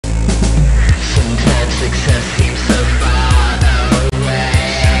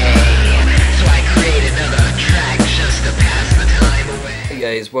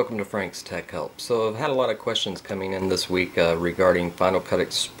guys, welcome to Frank's Tech Help. So I've had a lot of questions coming in this week regarding Final Cut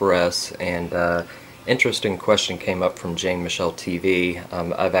Express, and interesting question came up from Jane Michelle TV.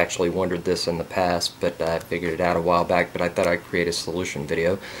 I've actually wondered this in the past, but I figured it out a while back, but I thought I'd create a solution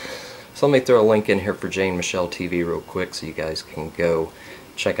video. So let me throw a link in here for Jane Michelle TV real quick so you guys can go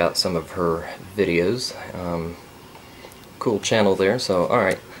check out some of her videos. Cool channel there. So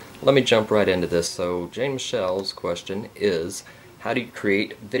alright, let me jump right into this. So Jane Michelle's question is, how do you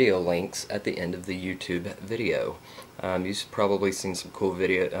create video links at the end of the YouTube video? You've probably seen some cool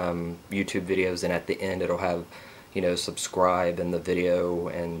YouTube videos, and at the end it'll have, subscribe in the video,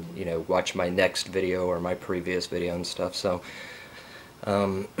 and watch my next video or my previous video and stuff. So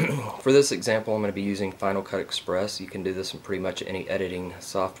for this example, I'm going to be using Final Cut Express. You can do this in pretty much any editing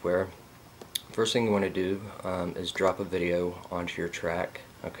software. First thing you want to do is drop a video onto your track.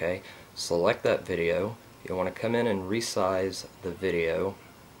 Okay, select that video. You'll want to come in and resize the video.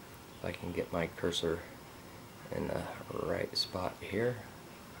 If I can get my cursor in the right spot here.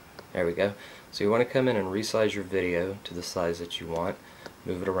 There we go. So you want to come in and resize your video to the size that you want.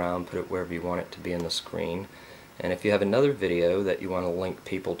 Move it around, put it wherever you want it to be in the screen. And if you have another video that you want to link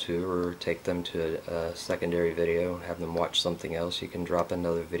people to, or take them to a secondary video, have them watch something else, you can drop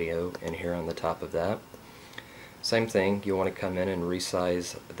another video in here on the top of that. Same thing, you want to come in and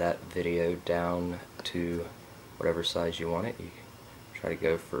resize that video down to whatever size you want it. You try to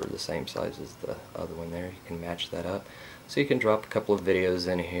go for the same size as the other one there. You can match that up. So you can drop a couple of videos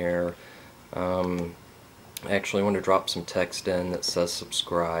in here. I actually want to drop some text in that says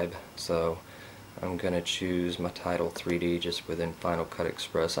subscribe. So I'm going to choose my title 3D just within Final Cut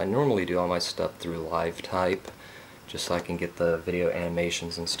Express. I normally do all my stuff through live type just so I can get the video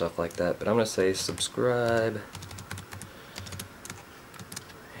animations and stuff like that. But I'm going to say subscribe.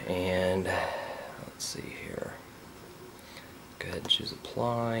 And let's see here. Go ahead and choose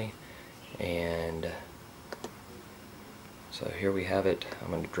apply. And so here we have it.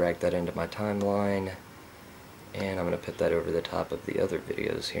 I'm going to drag that into my timeline. And I'm going to put that over the top of the other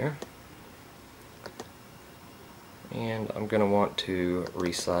videos here. And I'm going to want to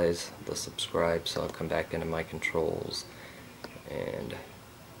resize the subscribe, so I'll come back into my controls and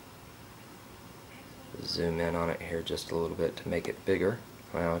zoom in on it here just a little bit to make it bigger.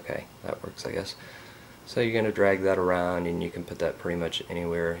 Well, okay, that works, I guess. So you're going to drag that around, and you can put that pretty much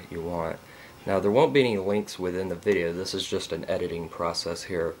anywhere you want. Now, there won't be any links within the video. This is just an editing process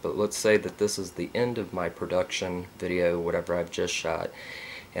here. But let's say that this is the end of my production video, whatever I've just shot,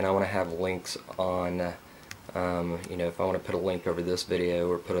 and I want to have links on, if I want to put a link over this video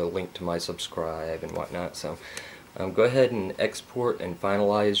or put a link to my subscribe and whatnot. So go ahead and export and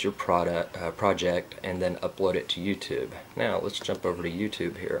finalize your project and then upload it to YouTube. Now let's jump over to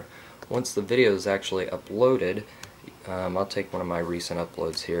YouTube here. Once the video is actually uploaded, I'll take one of my recent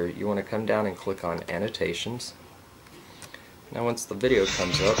uploads here. You want to come down and click on annotations. Now once the video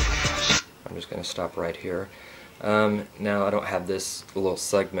comes up, I'm just going to stop right here. Now I don't have this little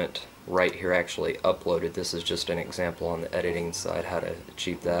segment right here actually uploaded. This is just an example on the editing side how to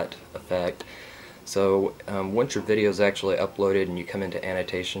achieve that effect. So once your video is actually uploaded and you come into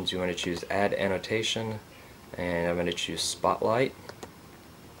annotations, you want to choose add annotation, and I'm going to choose spotlight,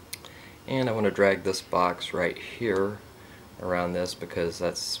 and I want to drag this box right here around this because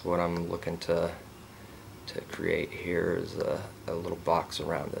that's what I'm looking to create here, is a little box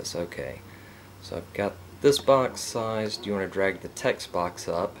around this. Okay, so I've got this box sized. You want to drag the text box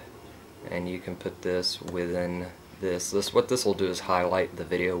up, and you can put this within this. What this will do is highlight the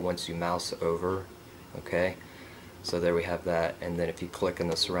video once you mouse over. Okay, so there we have that, and then if you click in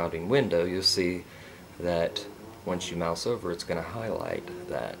the surrounding window, you'll see that once you mouse over, it's going to highlight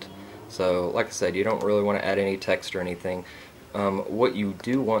that. So like I said, you don't really want to add any text or anything. What you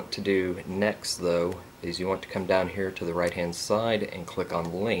do want to do next, though, is you want to come down here to the right hand side and click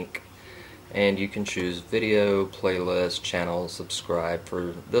on link, and you can choose video, playlist, channel, subscribe.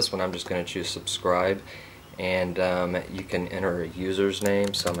 For this one, I'm just going to choose subscribe, and you can enter a user's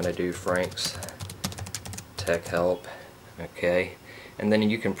name, so I'm going to do Frank's Tech Help. Okay, and then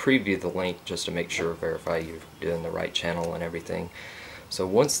you can preview the link just to make sure, verify you're doing the right channel and everything. So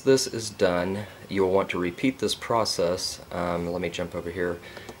once this is done, you'll want to repeat this process. Let me jump over here.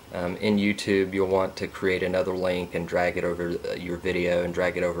 In YouTube, you'll want to create another link and drag it over your video and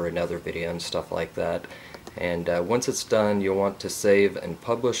drag it over another video and stuff like that. And once it's done, you'll want to save and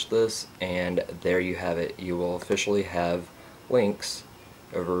publish this, and there you have it. You will officially have links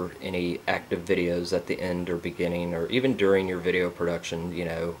over any active videos at the end or beginning, or even during your video production, you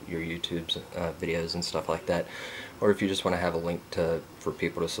know, your YouTube's videos and stuff like that, or if you just want to have a link for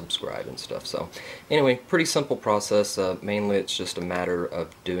people to subscribe and stuff. So anyway, pretty simple process. Mainly it's just a matter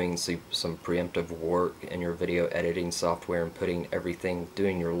of doing some preemptive work in your video editing software and putting everything,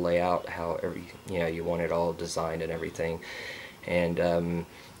 doing your layout, how you want it all designed and everything. And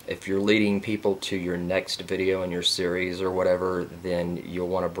if you're leading people to your next video in your series or whatever, then you'll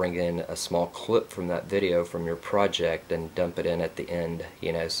want to bring in a small clip from that video from your project and dump it in at the end,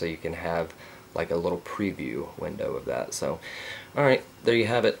 you know, so you can have like a little preview window of that. So alright, there you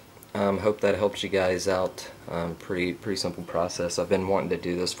have it. Hope that helps you guys out. Pretty simple process. I've been wanting to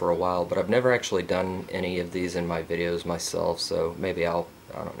do this for a while, but I've never actually done any of these in my videos myself, so maybe I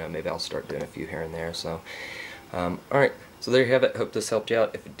don't know, maybe I'll start doing a few here and there. So alright, so there you have it. Hope this helped you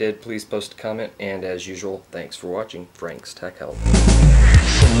out. If it did, please post a comment, and as usual, thanks for watching. Frank's Tech Help.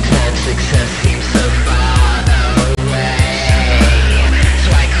 Sometimes success seems so far away.